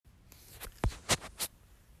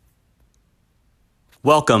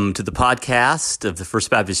Welcome to the podcast of the First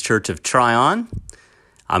Baptist Church of Tryon.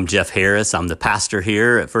 I'm Jeff Harris. I'm the pastor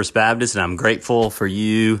here at First Baptist, and I'm grateful for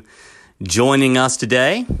you joining us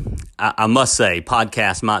today. I must say,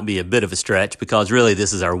 podcast might be a bit of a stretch because really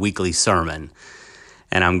this is our weekly sermon.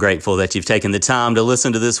 And I'm grateful that you've taken the time to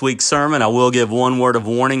listen to this week's sermon. I will give one word of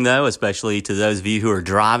warning, though, especially to those of you who are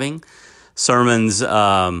driving. Sermons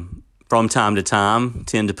from time to time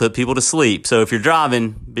tend to put people to sleep. So if you're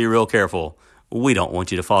driving, be real careful. We don't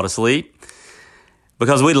want you to fall asleep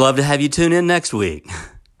because we'd love to have you tune in next week.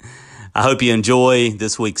 I hope you enjoy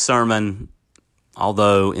this week's sermon,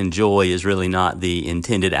 although enjoy is really not the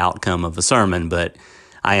intended outcome of a sermon, but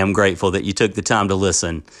I am grateful that you took the time to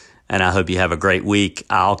listen, and I hope you have a great week.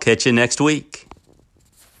 I'll catch you next week.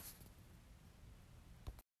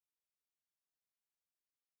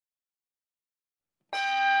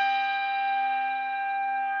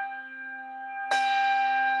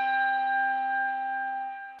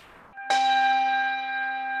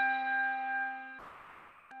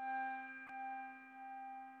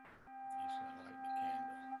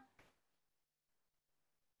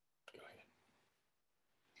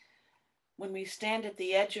 When we stand at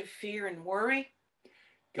the edge of fear and worry,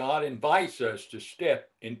 God invites us to step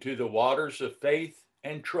into the waters of faith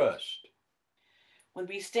and trust. when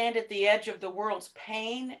we stand at the edge of the world's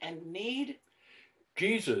pain and need,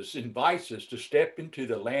 Jesus invites us to step into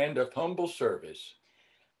the land of humble service.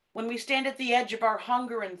 when we stand at the edge of our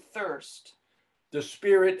hunger and thirst, The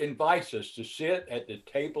Spirit invites us to sit at the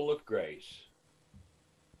table of grace.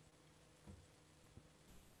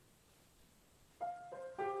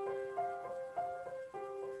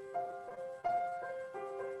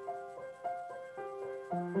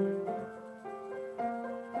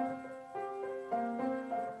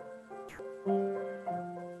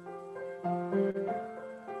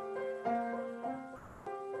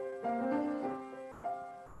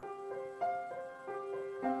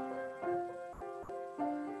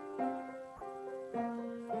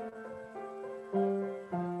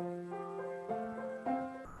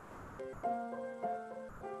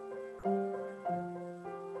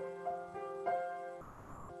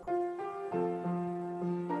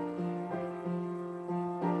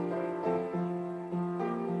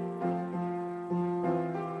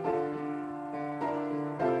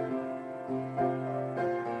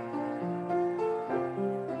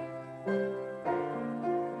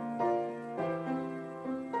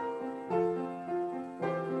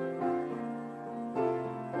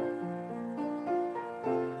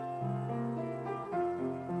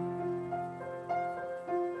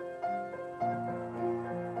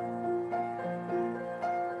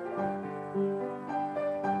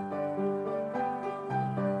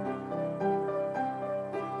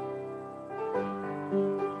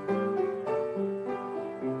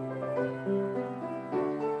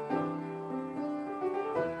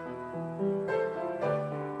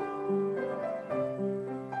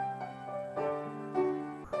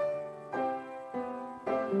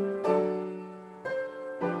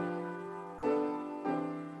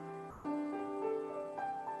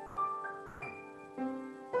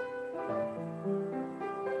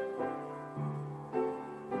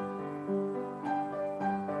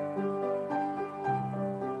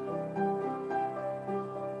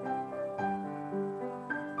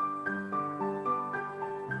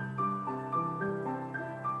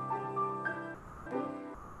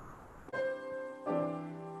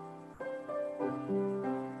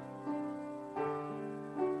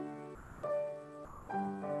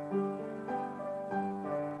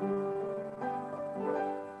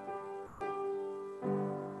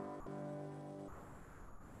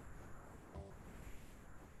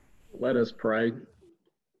 Let us pray.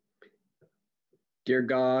 Dear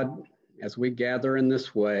God, as we gather in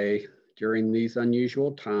this way during these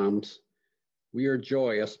unusual times, we are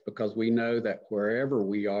joyous because we know that wherever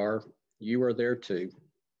we are, you are there too,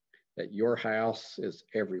 that your house is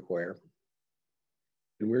everywhere.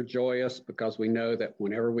 And we're joyous because we know that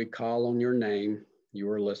whenever we call on your name, you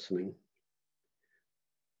are listening.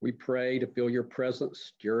 We pray to feel your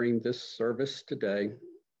presence during this service today,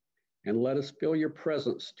 and let us feel your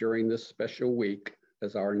presence during this special week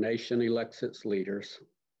as our nation elects its leaders.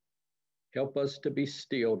 Help us to be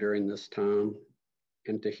still during this time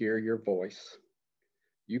and to hear your voice.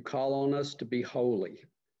 You call on us to be holy.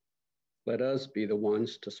 Let us be the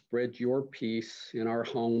ones to spread your peace in our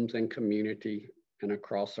homes and community and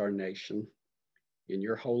across our nation. In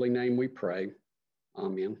your holy name we pray.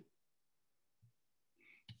 Amen.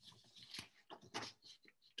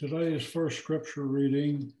 Today's first scripture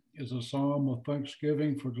reading is a psalm of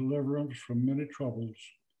thanksgiving for deliverance from many troubles.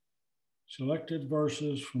 Selected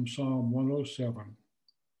verses from Psalm 107.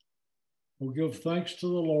 Oh, give thanks to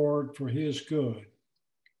the Lord, for he is good,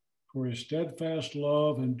 for his steadfast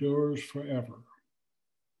love endures forever.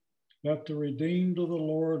 Let the redeemed of the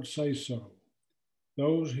Lord say so,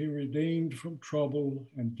 those he redeemed from trouble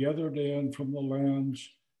and gathered in from the lands,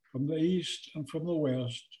 from the east and from the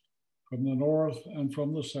west, from the north and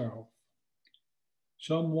from the south.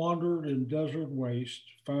 Some wandered in desert waste,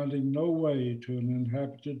 finding no way to an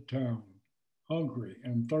inhabited town, hungry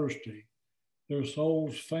and thirsty. Their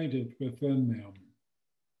souls fainted within them.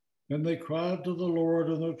 Then they cried to the Lord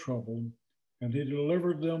in their trouble, and he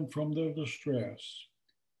delivered them from their distress.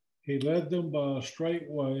 He led them by a straight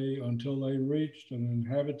way until they reached an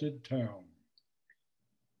inhabited town.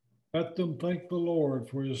 Let them thank the Lord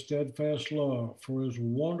for his steadfast love, for his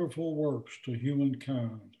wonderful works to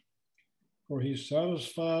humankind. For he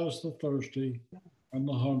satisfies the thirsty and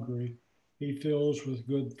the hungry, he fills with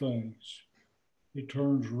good things. He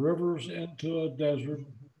turns rivers into a desert,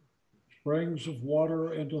 springs of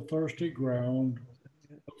water into thirsty ground,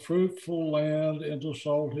 a fruitful land into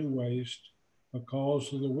salty waste,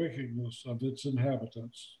 because of the wickedness of its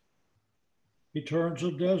inhabitants. He turns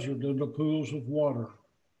a desert into pools of water,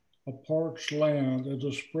 a parched land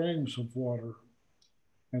into springs of water.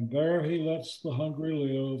 And there he lets the hungry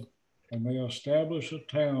live, and they establish a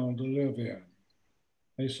town to live in.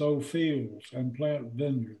 They sow fields and plant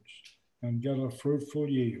vineyards and get a fruitful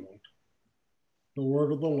yield. The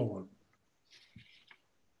word of the Lord.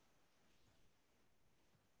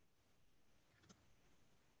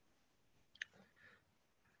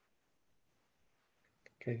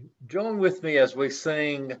 Okay, join with me as we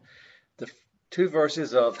sing the 2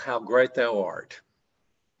 verses of How Great Thou Art.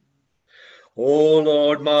 O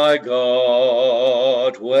Lord my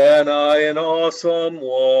God, when I in awesome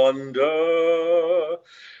wonder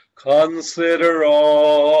consider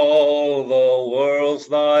all the worlds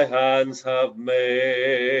thy hands have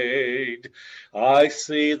made, I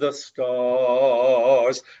see the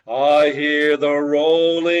stars, I hear the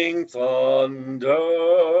rolling thunder,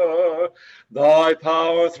 thy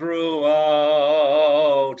power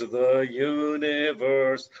throughout the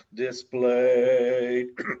universe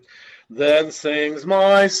displayed. Then sings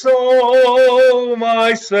my soul,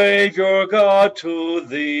 my Savior God, to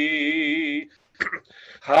thee.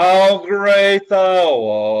 How great thou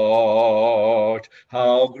art,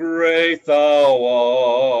 how great thou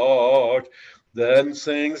art. Then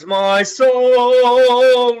sings my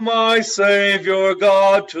soul, my Savior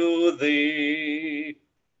God, to thee.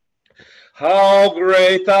 How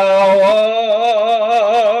great thou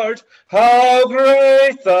art, how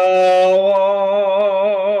great thou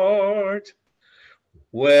art.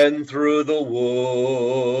 When through the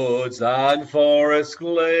woods and forest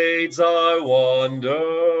glades I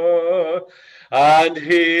wander, and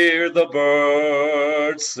hear the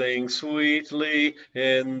birds sing sweetly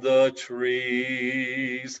in the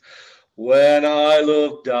trees, when I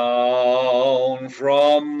look down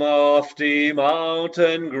from lofty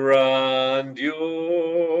mountain grandeur,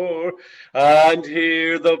 and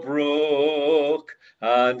hear the brook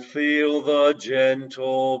and feel the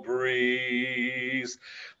gentle breeze,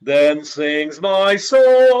 then sings my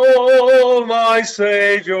soul, my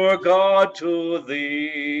Savior God, to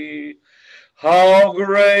thee. How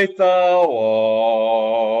great thou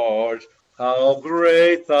art, how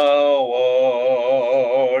great thou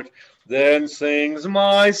art. Then sings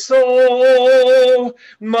my soul,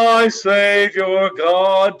 my Savior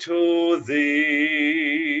God, to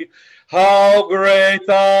thee. How great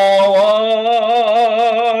thou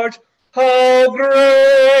art, how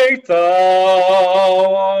great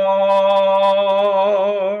thou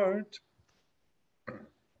art.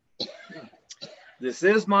 This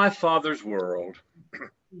is my Father's world.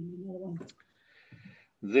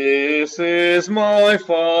 This is my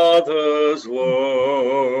Father's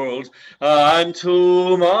world, and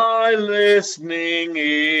to my listening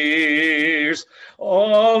ears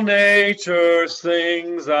all nature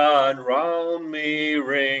sings, and round me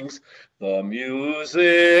rings the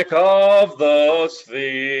music of the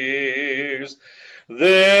spheres.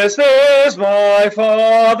 This is my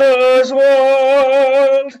Father's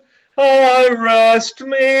world. I rest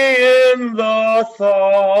me in the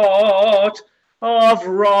thought of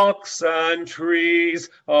rocks and trees,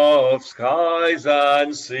 of skies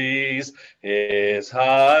and seas, his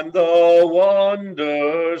hand the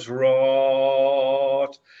wonders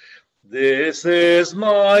wrought. This is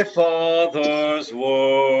my Father's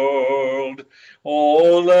world.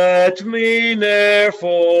 Oh, let me ne'er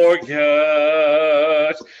forget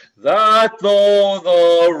that though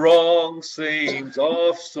the wrong seems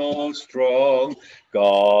oft so strong,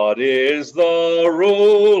 God is the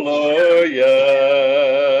ruler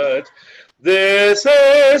yet. This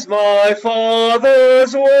This is my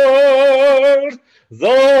Father's world.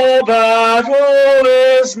 The battle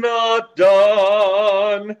is not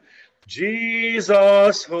done.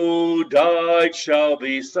 Jesus who died shall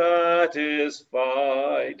be satisfied,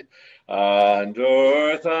 and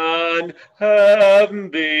earth and heaven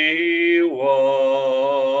be one.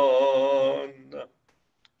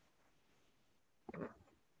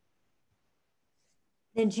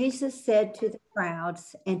 Then Jesus said to the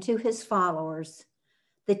crowds and to his followers,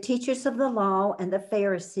 "The teachers of the law and the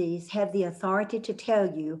Pharisees have the authority to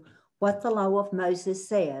tell you what the law of Moses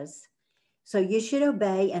says. So you should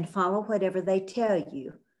obey and follow whatever they tell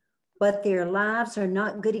you. But their lives are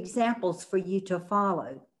not good examples for you to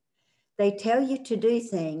follow. They tell you to do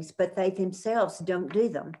things, but they themselves don't do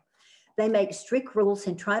them. They make strict rules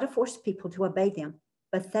and try to force people to obey them,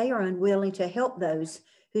 but they are unwilling to help those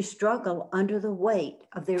who struggle under the weight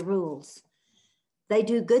of their rules. They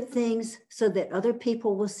do good things so that other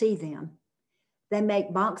people will see them. They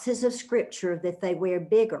make boxes of scripture that they wear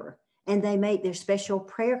bigger, and they make their special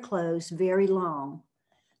prayer clothes very long.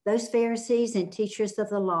 Those Pharisees and teachers of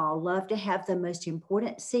the law love to have the most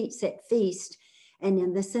important seats at feasts and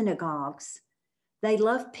in the synagogues. They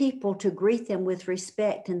love people to greet them with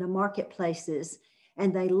respect in the marketplaces,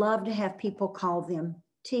 and they love to have people call them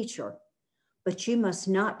teacher. But you must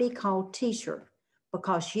not be called teacher,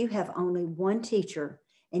 because you have only one teacher,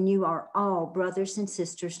 and you are all brothers and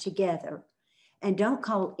sisters together. And don't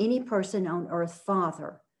call any person on earth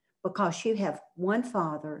Father, because you have one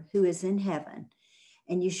Father who is in heaven.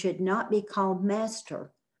 And you should not be called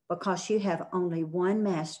Master, because you have only one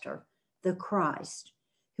Master, the Christ.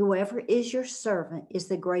 Whoever is your servant is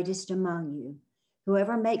the greatest among you.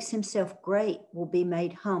 Whoever makes himself great will be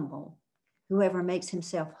made humble. Whoever makes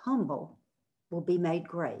himself humble will be made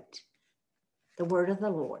great." The word of the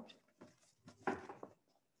Lord.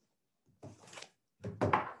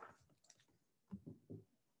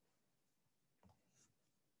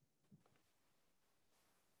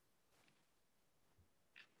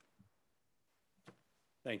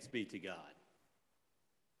 Thanks be to God.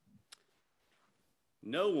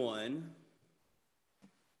 No one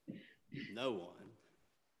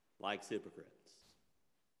likes hypocrites,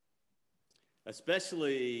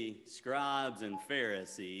 especially scribes and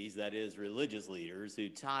Pharisees, that is, religious leaders who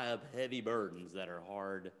tie up heavy burdens that are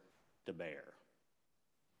hard to bear.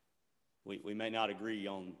 We may not agree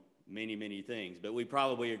on many things, but we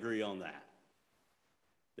probably agree on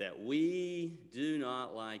that we do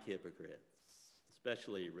not like hypocrites,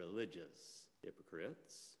 especially religious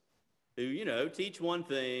hypocrites, who, teach one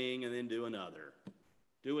thing and then do another.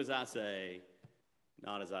 Do as I say,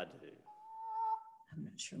 not as I do. I'm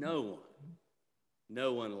not sure.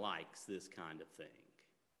 No one likes this kind of thing.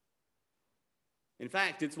 In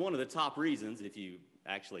fact, it's one of the top reasons, if you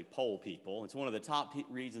actually poll people, it's one of the top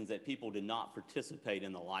reasons that people do not participate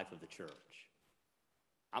in the life of the church.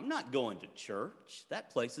 I'm not going to church. That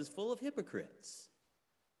place is full of hypocrites.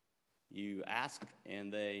 You ask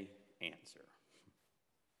and they answer.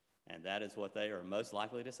 And that is what they are most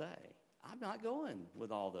likely to say. I'm not going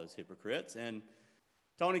with all those hypocrites. And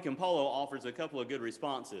Tony Campolo offers a couple of good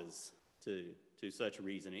responses to such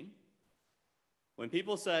reasoning. When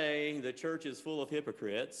people say the church is full of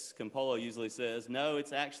hypocrites, Campolo usually says, no,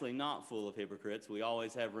 it's actually not full of hypocrites. We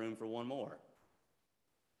always have room for one more.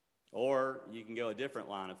 Or you can go a different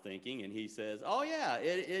line of thinking, and he says, oh yeah,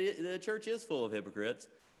 the church is full of hypocrites,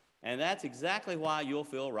 and that's exactly why you'll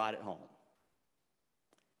feel right at home.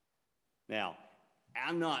 Now,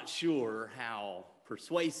 I'm not sure how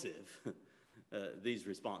persuasive these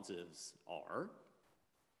responses are,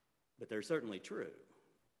 but they're certainly true.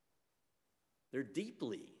 They're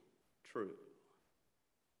deeply true.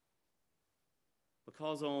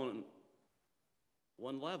 Because on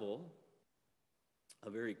one level, a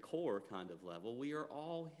very core kind of level, we are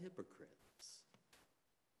all hypocrites.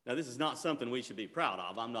 Now, this is not something we should be proud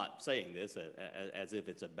of. I'm not saying this as if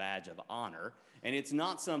it's a badge of honor, and it's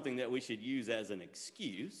not something that we should use as an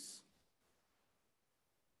excuse,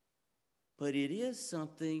 but it is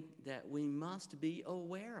something that we must be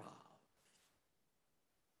aware of,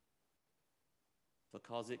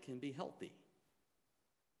 because it can be healthy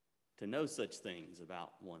to know such things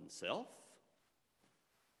about oneself.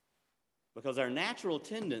 Because our natural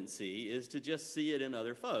tendency is to just see it in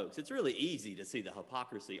other folks. It's really easy to see the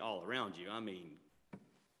hypocrisy all around you. I mean,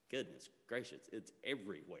 goodness gracious, it's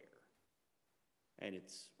everywhere. And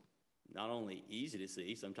it's not only easy to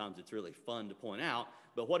see, sometimes it's really fun to point out,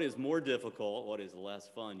 but what is more difficult, what is less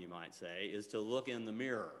fun, you might say, is to look in the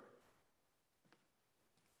mirror.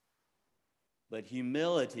 But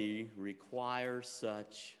humility requires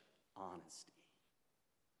such honesty.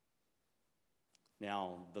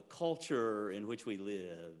 Now, the culture in which we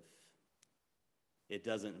live, it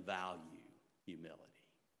doesn't value humility.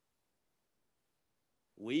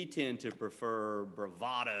 We tend to prefer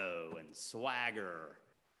bravado and swagger.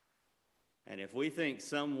 And if we think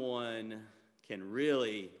someone can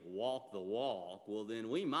really walk the walk, well, then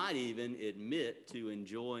we might even admit to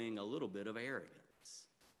enjoying a little bit of arrogance.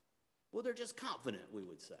 Well, they're just confident, we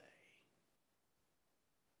would say.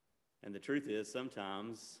 And the truth is,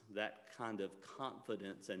 sometimes that kind of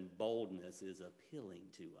confidence and boldness is appealing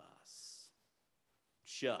to us.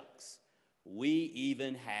 Shucks, we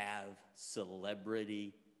even have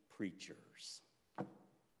celebrity preachers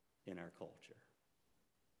in our culture.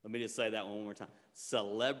 Let me just say that one more time.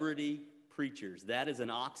 Celebrity preachers. That is an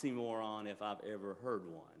oxymoron if I've ever heard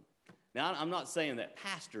one. Now, I'm not saying that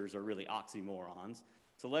pastors are really oxymorons.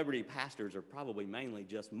 Celebrity pastors are probably mainly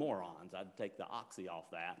just morons. I'd take the oxy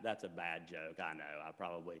off that. That's a bad joke, I know. I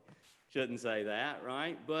probably shouldn't say that,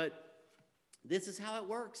 right? But this is how it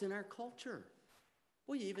works in our culture.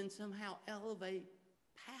 We even somehow elevate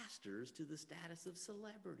pastors to the status of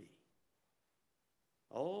celebrity.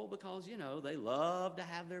 Oh, because, they love to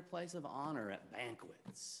have their place of honor at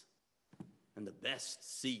banquets and the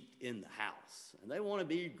best seat in the house. And they want to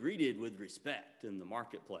be greeted with respect in the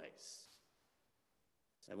marketplace.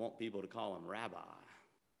 They want people to call him rabbi.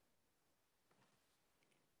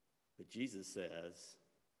 But Jesus says,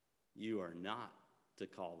 you are not to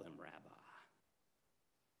call them rabbi.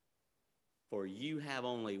 For you have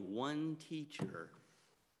only one teacher,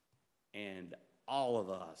 and all of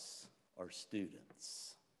us are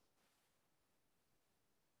students.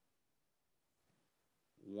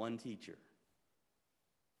 One teacher,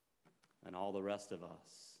 and all the rest of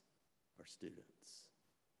us are students.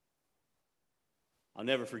 I'll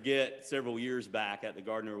never forget, several years back at the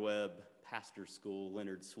Gardner-Webb Pastor School,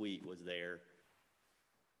 Leonard Sweet was there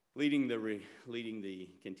leading the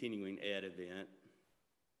continuing ed event.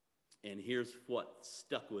 And here's what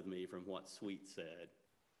stuck with me from what Sweet said.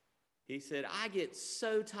 He said, I get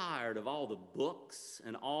so tired of all the books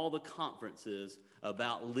and all the conferences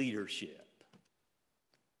about leadership.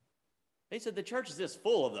 He said, the church is just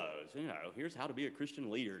full of those. Here's how to be a Christian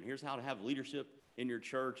leader, and here's how to have leadership in your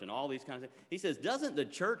church, and all these kinds of things. He says, doesn't the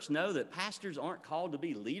church know that pastors aren't called to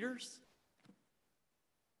be leaders?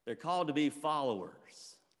 They're called to be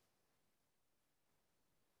followers.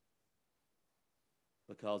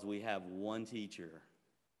 Because we have one teacher,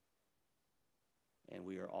 and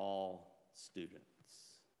we are all students.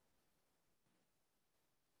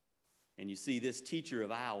 And you see, this teacher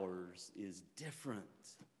of ours is different.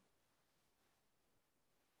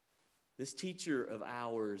 This teacher of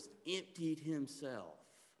ours emptied himself,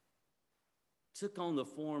 took on the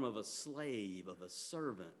form of a slave, of a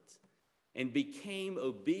servant, and became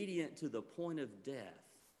obedient to the point of death,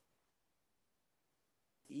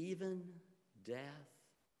 even death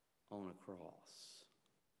on a cross.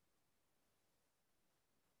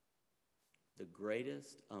 The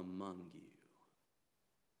greatest among you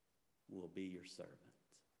will be your servant.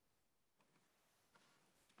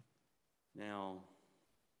 Now,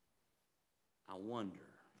 I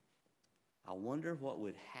wonder what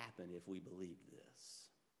would happen if we believed this.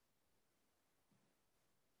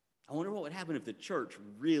 I wonder what would happen if the church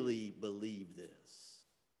really believed this.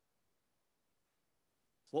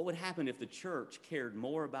 What would happen if the church cared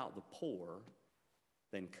more about the poor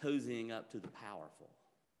than cozying up to the powerful?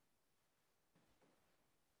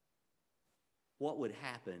 What would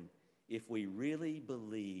happen if we really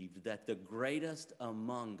believed that the greatest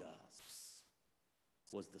among us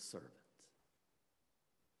was the servant?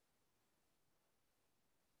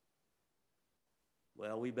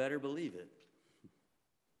 Well, we better believe it,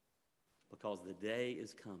 because the day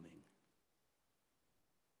is coming.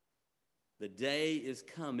 The day is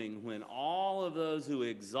coming when all of those who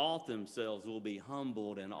exalt themselves will be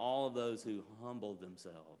humbled, and all of those who humble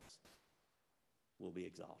themselves will be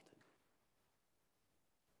exalted.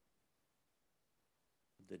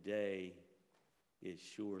 The day is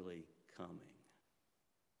surely coming.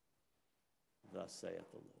 Thus saith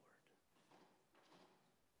the Lord.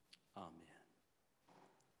 Amen.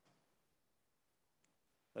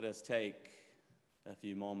 Let us take a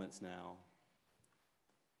few moments now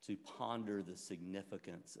to ponder the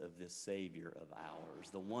significance of this Savior of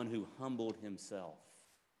ours, the one who humbled himself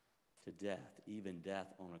to death, even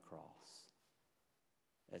death on a cross,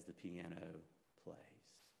 as the piano plays.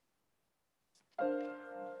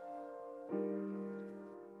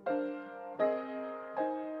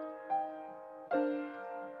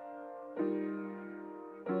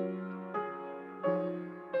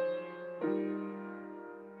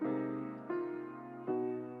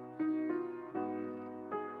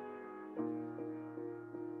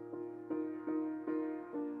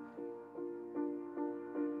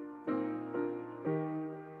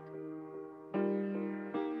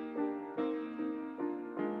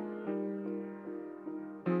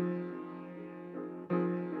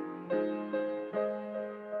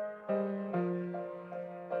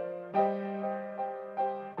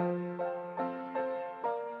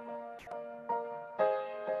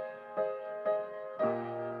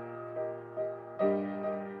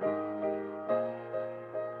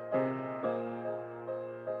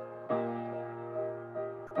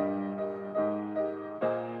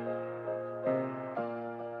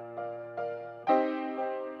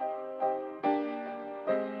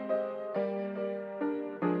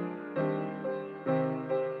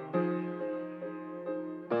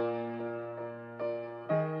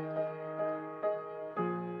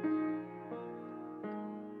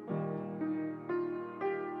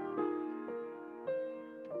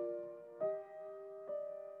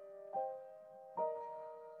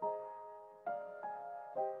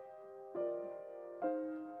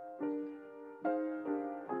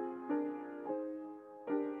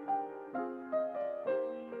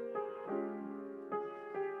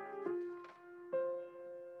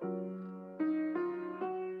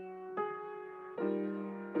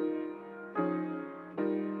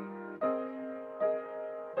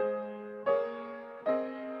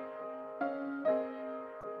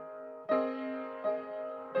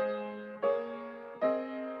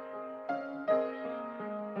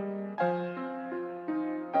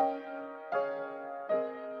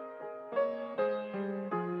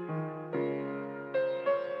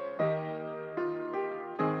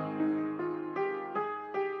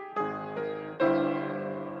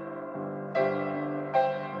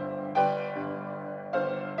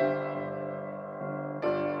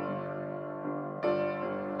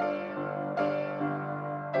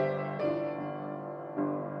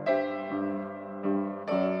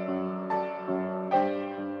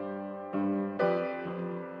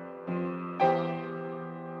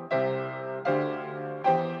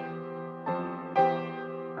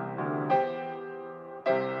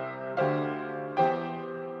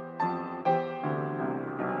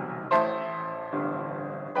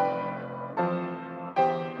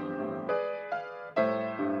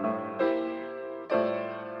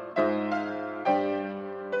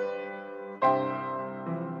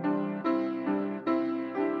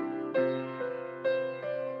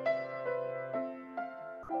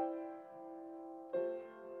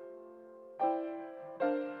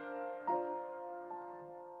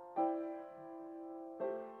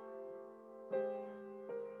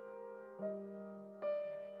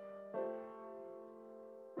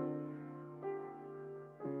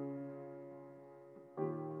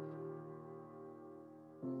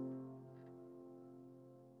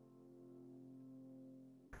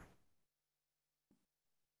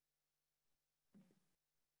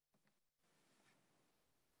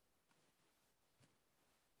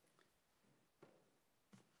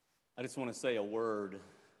 I just want to say a word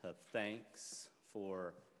of thanks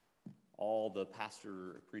for all the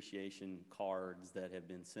pastor appreciation cards that have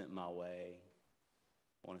been sent my way.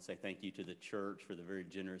 I want to say thank you to the church for the very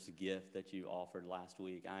generous gift that you offered last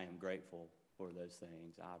week. I am grateful for those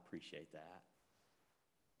things. I appreciate that.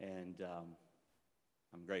 And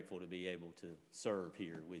I'm grateful to be able to serve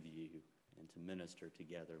here with you and to minister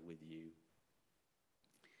together with you.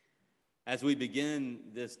 As we begin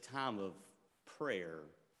this time of prayer,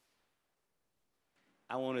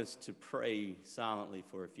 I want us to pray silently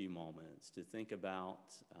for a few moments, to think about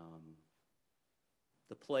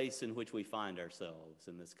the place in which we find ourselves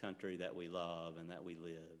in this country that we love and that we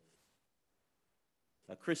live.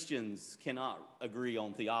 Christians cannot agree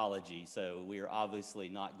on theology, so we are obviously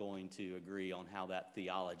not going to agree on how that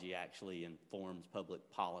theology actually informs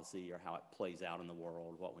public policy or how it plays out in the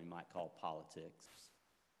world, what we might call politics.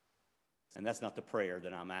 And that's not the prayer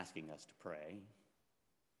that I'm asking us to pray.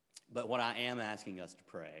 But what I am asking us to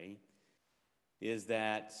pray is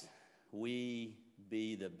that we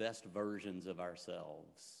be the best versions of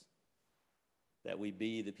ourselves, that we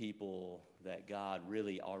be the people that God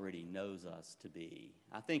really already knows us to be.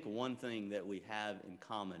 I think one thing that we have in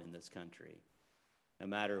common in this country, no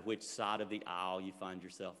matter which side of the aisle you find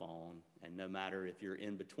yourself on, and no matter if you're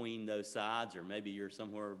in between those sides or maybe you're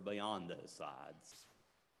somewhere beyond those sides,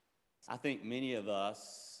 I think many of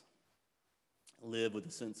us live with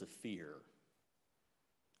a sense of fear.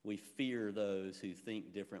 We fear those who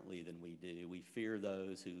think differently than we do. We fear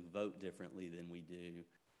those who vote differently than we do.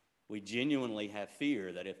 We genuinely have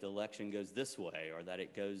fear that if the election goes this way or that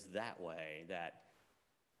it goes that way, that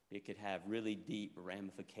it could have really deep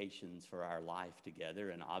ramifications for our life together,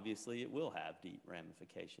 and obviously it will have deep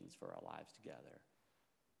ramifications for our lives together.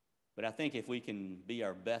 But I think if we can be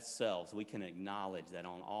our best selves, we can acknowledge that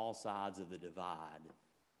on all sides of the divide,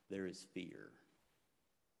 there is fear.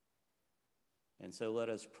 And so let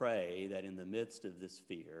us pray that in the midst of this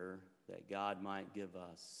fear, that God might give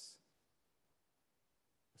us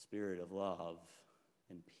a spirit of love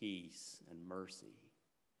and peace and mercy.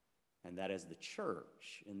 And that as the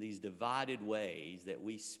church, in these divided ways, that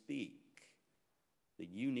we speak the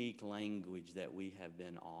unique language that we have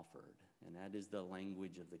been offered. And that is the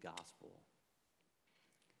language of the gospel.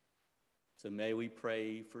 So may we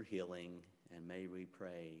pray for healing, and may we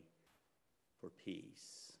pray for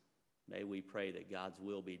peace. May we pray that God's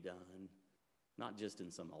will be done, not just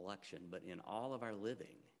in some election, but in all of our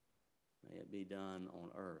living. May it be done on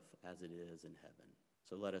earth as it is in heaven.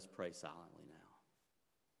 So let us pray silently now.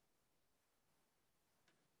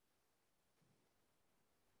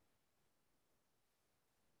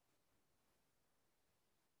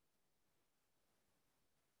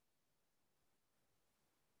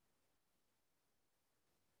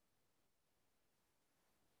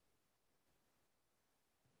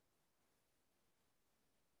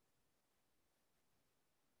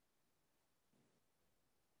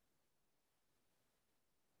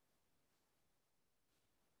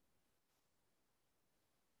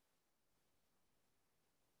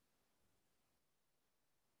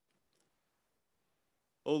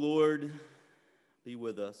 O Lord, be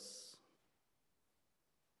with us.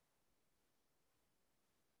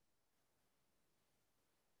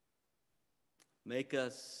 Make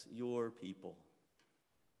us your people.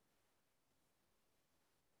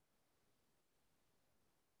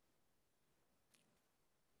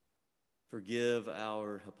 Forgive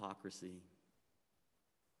our hypocrisy.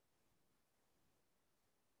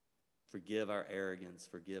 Forgive our arrogance.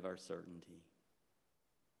 Forgive our certainty.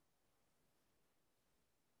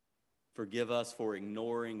 Forgive us for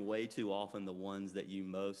ignoring way too often the ones that you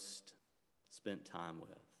most spent time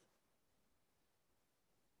with.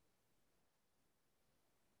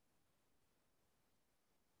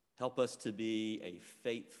 Help us to be a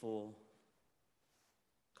faithful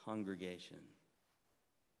congregation.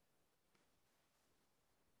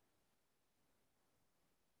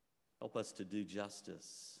 Help us to do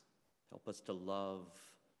justice. Help us to love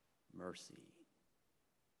mercy.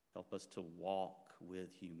 Help us to walk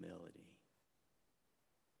with humility.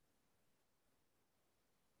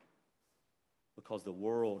 Because the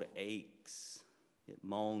world aches, it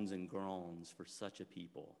moans and groans for such a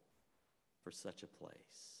people, for such a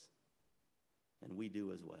place. And we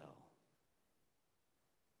do as well.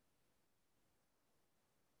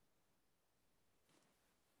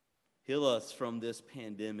 Heal us from this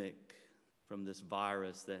pandemic, from this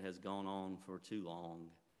virus that has gone on for too long,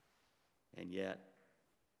 and yet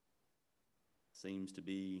seems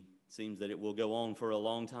that it will go on for a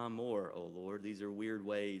long time more, oh Lord. These are weird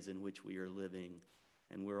ways in which we are living,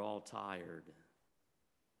 and we're all tired.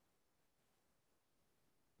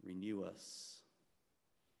 Renew us.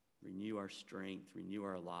 renew our strength, renew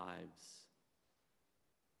our lives.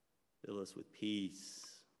 Fill us with peace,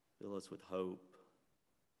 fill us with hope.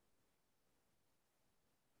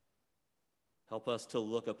 Help us to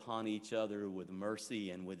look upon each other with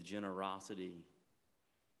mercy and with generosity.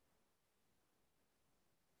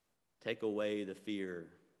 Take away the fear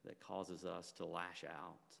that causes us to lash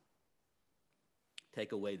out.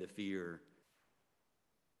 Take away the fear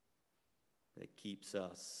that keeps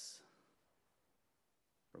us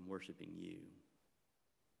from worshiping you.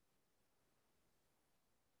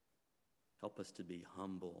 Help us to be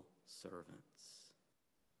humble servants.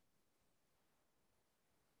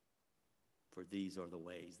 For these are the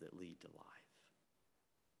ways that lead to life.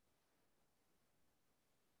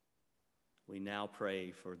 We now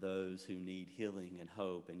pray for those who need healing and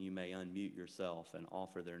hope, and you may unmute yourself and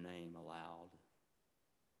offer their name aloud.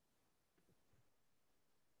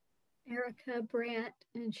 Erica, Brett,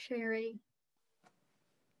 and Sherry.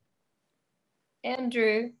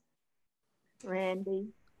 Andrew. Randy.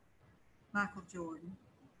 Michael Jordan.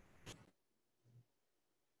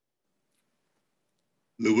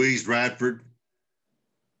 Louise Radford.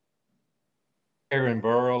 Aaron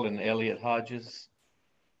Burrell and Elliot Hodges.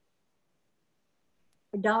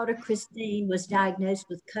 Her daughter Christine was diagnosed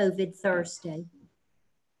with COVID Thursday.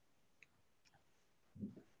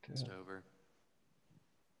 It's over.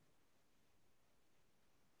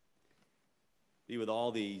 Be with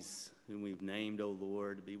all these whom we've named, O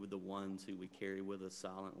Lord. Be with the ones who we carry with us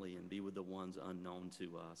silently, and be with the ones unknown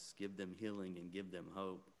to us. Give them healing and give them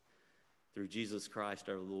hope. Through Jesus Christ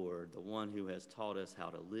our Lord, the one who has taught us how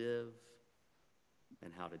to live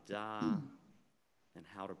and how to die and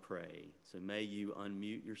how to pray. So may you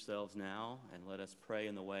unmute yourselves now and let us pray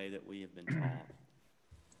in the way that we have been taught.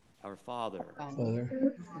 Our Father, Father,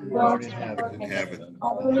 who art in heaven,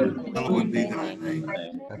 hallowed be thy name.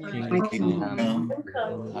 thy Thy kingdom come,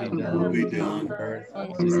 thy will be done on earth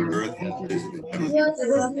as it is in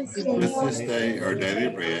heaven. Give us this day our daily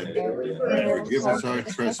bread, and forgive us our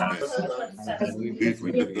trespasses, as we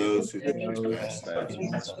forgive those who trespass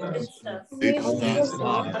against us. Lead us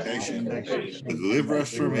not into temptation, but deliver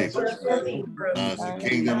us from evil. Thine is the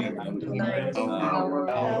kingdom, the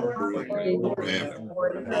power,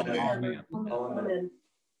 forever. Amen. Amen.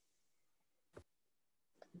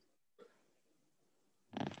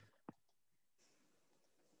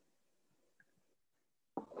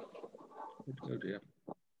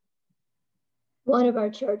 One of our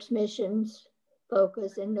church missions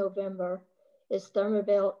focus in November is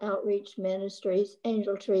Thurmanville Outreach Ministries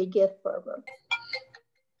Angel Tree Gift Program.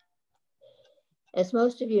 As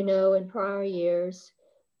most of you know, in prior years,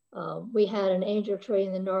 we had an angel tree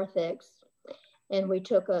in the narthex, and we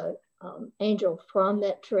took a angel from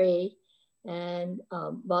that tree and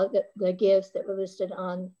bought the gifts that were listed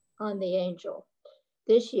on the angel.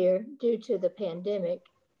 This year, due to the pandemic,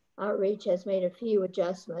 Outreach has made a few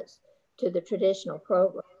adjustments to the traditional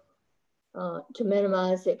program to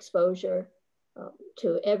minimize the exposure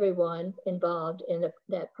to everyone involved in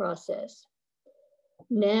that process.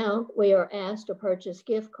 Now we are asked to purchase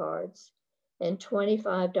gift cards in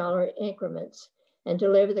 $25 increments and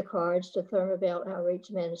deliver the cards to Thurmanville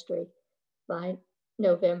Outreach Ministry by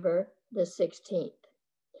November the 16th.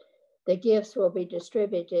 The gifts will be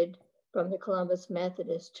distributed from the Columbus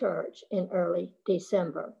Methodist Church in early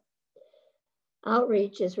December.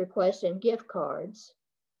 Outreach is requesting gift cards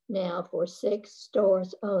now for 6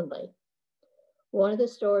 stores only. One of the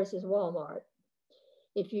stores is Walmart.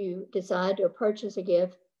 If you decide to purchase a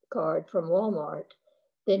gift card from Walmart,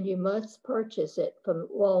 then you must purchase it from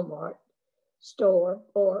Walmart store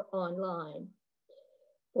or online.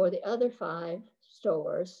 For the other 5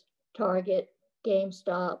 stores, Target,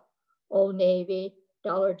 GameStop, Old Navy,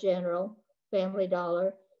 Dollar General, Family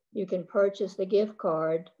Dollar, you can purchase the gift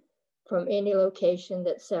card from any location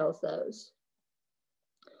that sells those.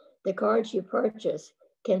 The cards you purchase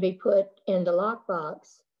can be put in the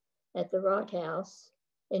lockbox at the Rock House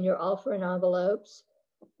in your offering envelopes,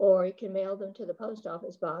 or you can mail them to the post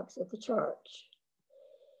office box at the church.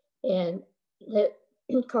 And the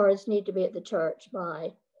cards need to be at the church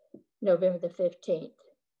by November the 15th.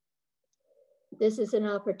 This is an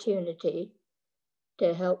opportunity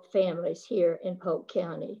to help families here in Polk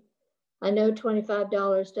County. I know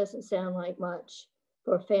 $25 doesn't sound like much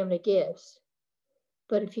for family gifts,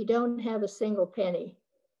 but if you don't have a single penny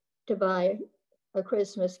to buy a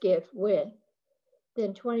Christmas gift with,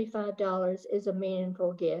 then $25 is a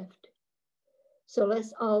meaningful gift. So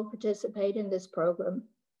let's all participate in this program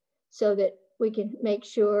so that we can make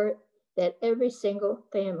sure that every single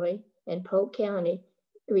family in Polk County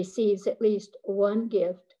receives at least one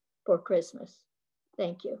gift for Christmas.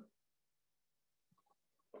 Thank you.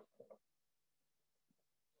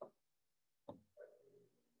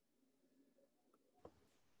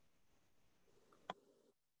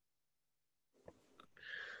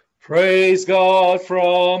 Praise God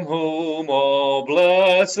from whom all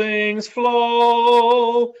blessings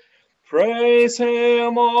flow. Praise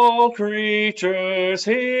him, all creatures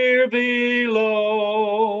here below.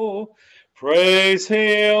 Praise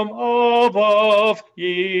him above,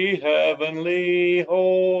 ye heavenly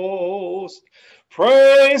host.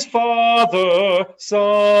 Praise Father,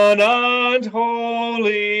 Son, and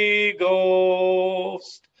Holy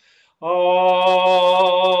Ghost. Amen.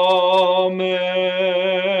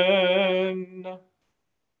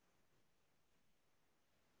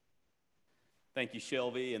 Thank you,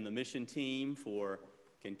 Shelby, and the mission team for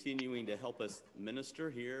continuing to help us minister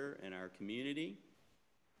here in our community.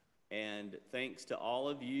 And thanks to all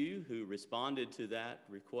of you who responded to that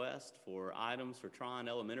request for items for Tryon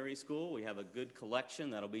Elementary School. We have a good collection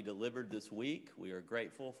that'll be delivered this week. We are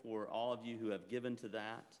grateful for all of you who have given to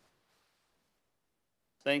that.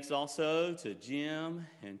 Thanks also to Jim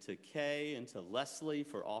and to Kay and to Leslie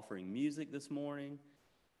for offering music this morning.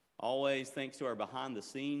 Always thanks to our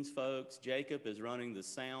behind-the-scenes folks. Jacob is running the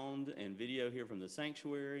sound and video here from the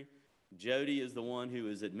sanctuary. Jody is the one who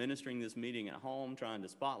is administering this meeting at home, trying to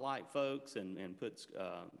spotlight folks and put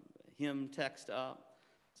hymn text up.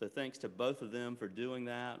 So thanks to both of them for doing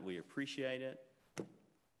that. We appreciate it.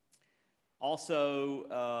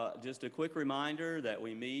 Also, just a quick reminder that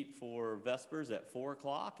we meet for Vespers at 4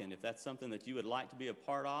 o'clock, and if that's something that you would like to be a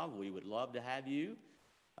part of, we would love to have you.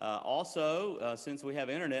 Also, since we have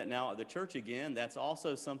internet now at the church again, that's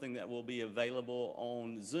also something that will be available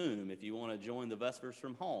on Zoom if you want to join the Vespers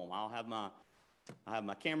from home. I have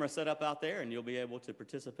my camera set up out there, and you'll be able to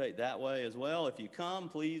participate that way as well. If you come,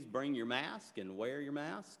 please bring your mask and wear your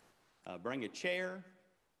mask. Bring a chair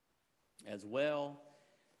as well.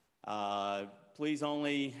 Please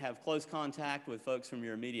only have close contact with folks from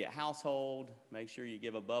your immediate household. Make sure you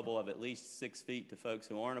give a bubble of at least 6 feet to folks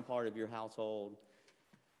who aren't a part of your household.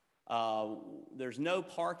 There's no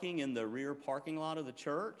parking in the rear parking lot of the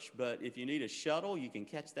church, but if you need a shuttle, you can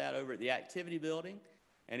catch that over at the activity building.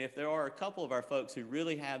 And if there are a couple of our folks who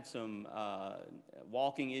really have some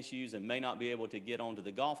walking issues and may not be able to get onto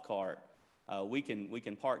the golf cart, we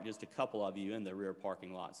can park just a couple of you in the rear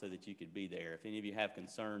parking lot so that you could be there. If any of you have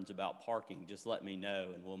concerns about parking, just let me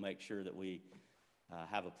know, and we'll make sure that we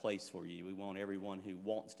have a place for you. We want everyone who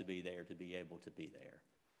wants to be there to be able to be there.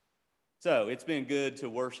 So it's been good to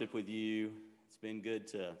worship with you. It's been good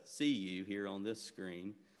to see you here on this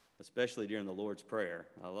screen, especially during the Lord's Prayer.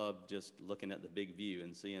 I love just looking at the big view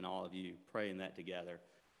and seeing all of you praying that together.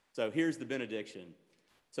 So here's the benediction.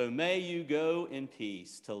 So may you go in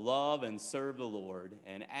peace to love and serve the Lord,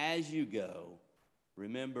 and as you go,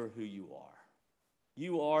 remember who you are.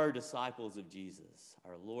 You are disciples of Jesus,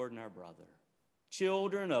 our Lord and our brother,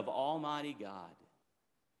 children of Almighty God,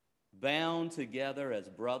 bound together as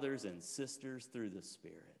brothers and sisters through the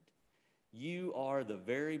Spirit. You are the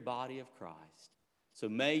very body of Christ. So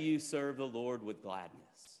may you serve the Lord with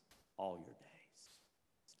gladness all your days.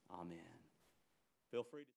 Amen. Feel free to